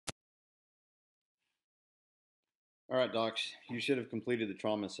All right, docs, you should have completed the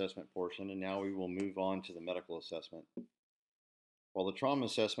trauma assessment portion, and now we will move on to the medical assessment. While the trauma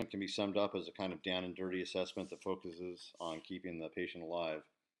assessment can be summed up as a kind of down and dirty assessment that focuses on keeping the patient alive,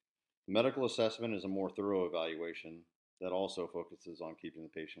 the medical assessment is a more thorough evaluation that also focuses on keeping the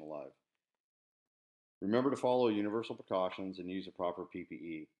patient alive. Remember to follow universal precautions and use a proper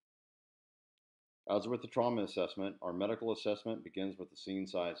PPE. As with the trauma assessment, our medical assessment begins with the scene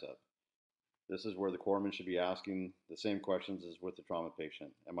size up. This is where the corpsman should be asking the same questions as with the trauma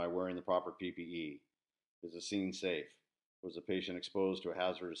patient. Am I wearing the proper PPE? Is the scene safe? Was the patient exposed to a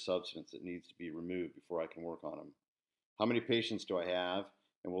hazardous substance that needs to be removed before I can work on him? How many patients do I have,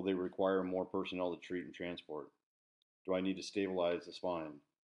 and will they require more personnel to treat and transport? Do I need to stabilize the spine?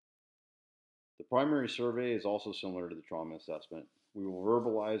 The primary survey is also similar to the trauma assessment. We will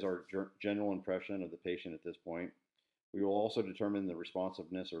verbalize our general impression of the patient at this point. We will also determine the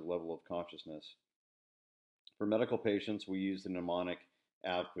responsiveness or level of consciousness. For medical patients, we use the mnemonic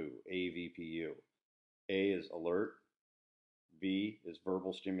AVPU, AVPU. A is alert, V is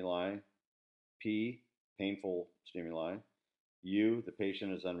verbal stimuli, P, painful stimuli, U, the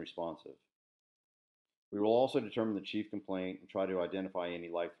patient is unresponsive. We will also determine the chief complaint and try to identify any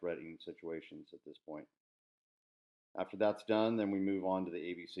life-threatening situations at this point. After that's done, then we move on to the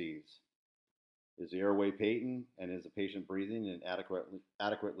ABCs. Is the airway patent, and is the patient breathing and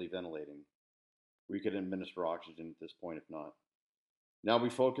adequately ventilating? We could administer oxygen at this point if not. Now we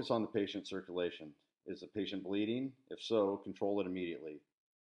focus on the patient's circulation. Is the patient bleeding? If so, control it immediately.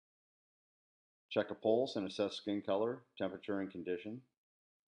 Check a pulse and assess skin color, temperature, and condition.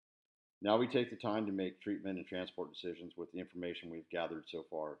 Now we take the time to make treatment and transport decisions with the information we've gathered so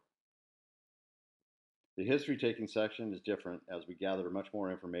far. The history-taking section is different as we gather much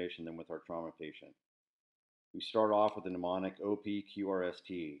more information than with our trauma patient. We start off with the mnemonic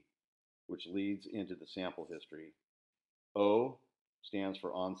OPQRST, which leads into the sample history. O stands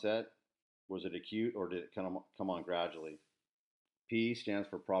for onset. Was it acute or did it come on gradually? P stands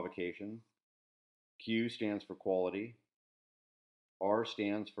for provocation. Q stands for quality. R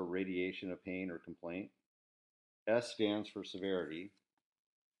stands for radiation of pain or complaint. S stands for severity.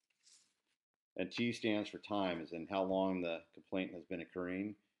 And T stands for time, as in how long the complaint has been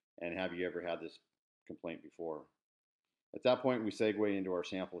occurring, and have you ever had this complaint before. At that point, we segue into our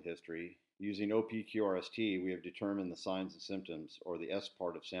sample history. Using OPQRST, we have determined the signs and symptoms, or the S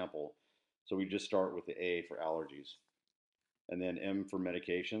part of sample, so we just start with the A for allergies. And then M for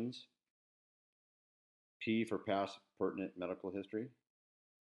medications, P for past pertinent medical history,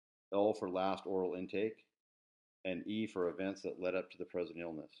 L for last oral intake, and E for events that led up to the present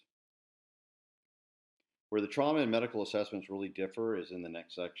illness. Where the trauma and medical assessments really differ is in the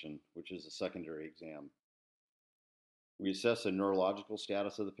next section, which is the secondary exam. We assess the neurological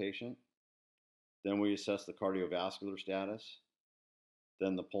status of the patient, then we assess the cardiovascular status,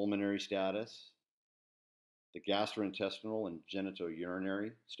 then the pulmonary status, the gastrointestinal and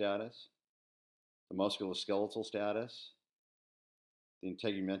genitourinary status, the musculoskeletal status, the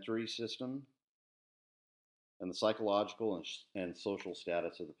integumentary system, and the psychological and social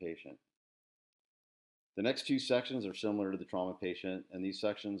status of the patient. The next two sections are similar to the trauma patient, and these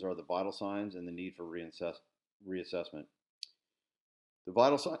sections are the vital signs and the need for reassessment. The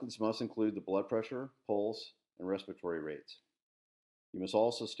vital signs must include the blood pressure, pulse, and respiratory rates. You must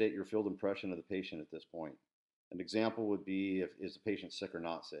also state your field impression of the patient at this point. An example would be, is the patient sick or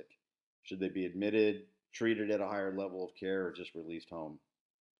not sick? Should they be admitted, treated at a higher level of care, or just released home?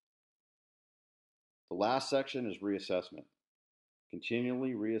 The last section is reassessment.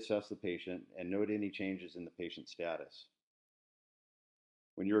 Continually reassess the patient and note any changes in the patient's status.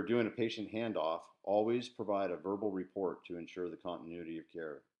 When you are doing a patient handoff, always provide a verbal report to ensure the continuity of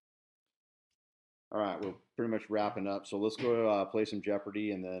care. All right, we're pretty much wrapping up, so let's go play some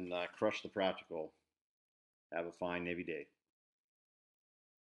Jeopardy and then crush the practical. Have a fine Navy day.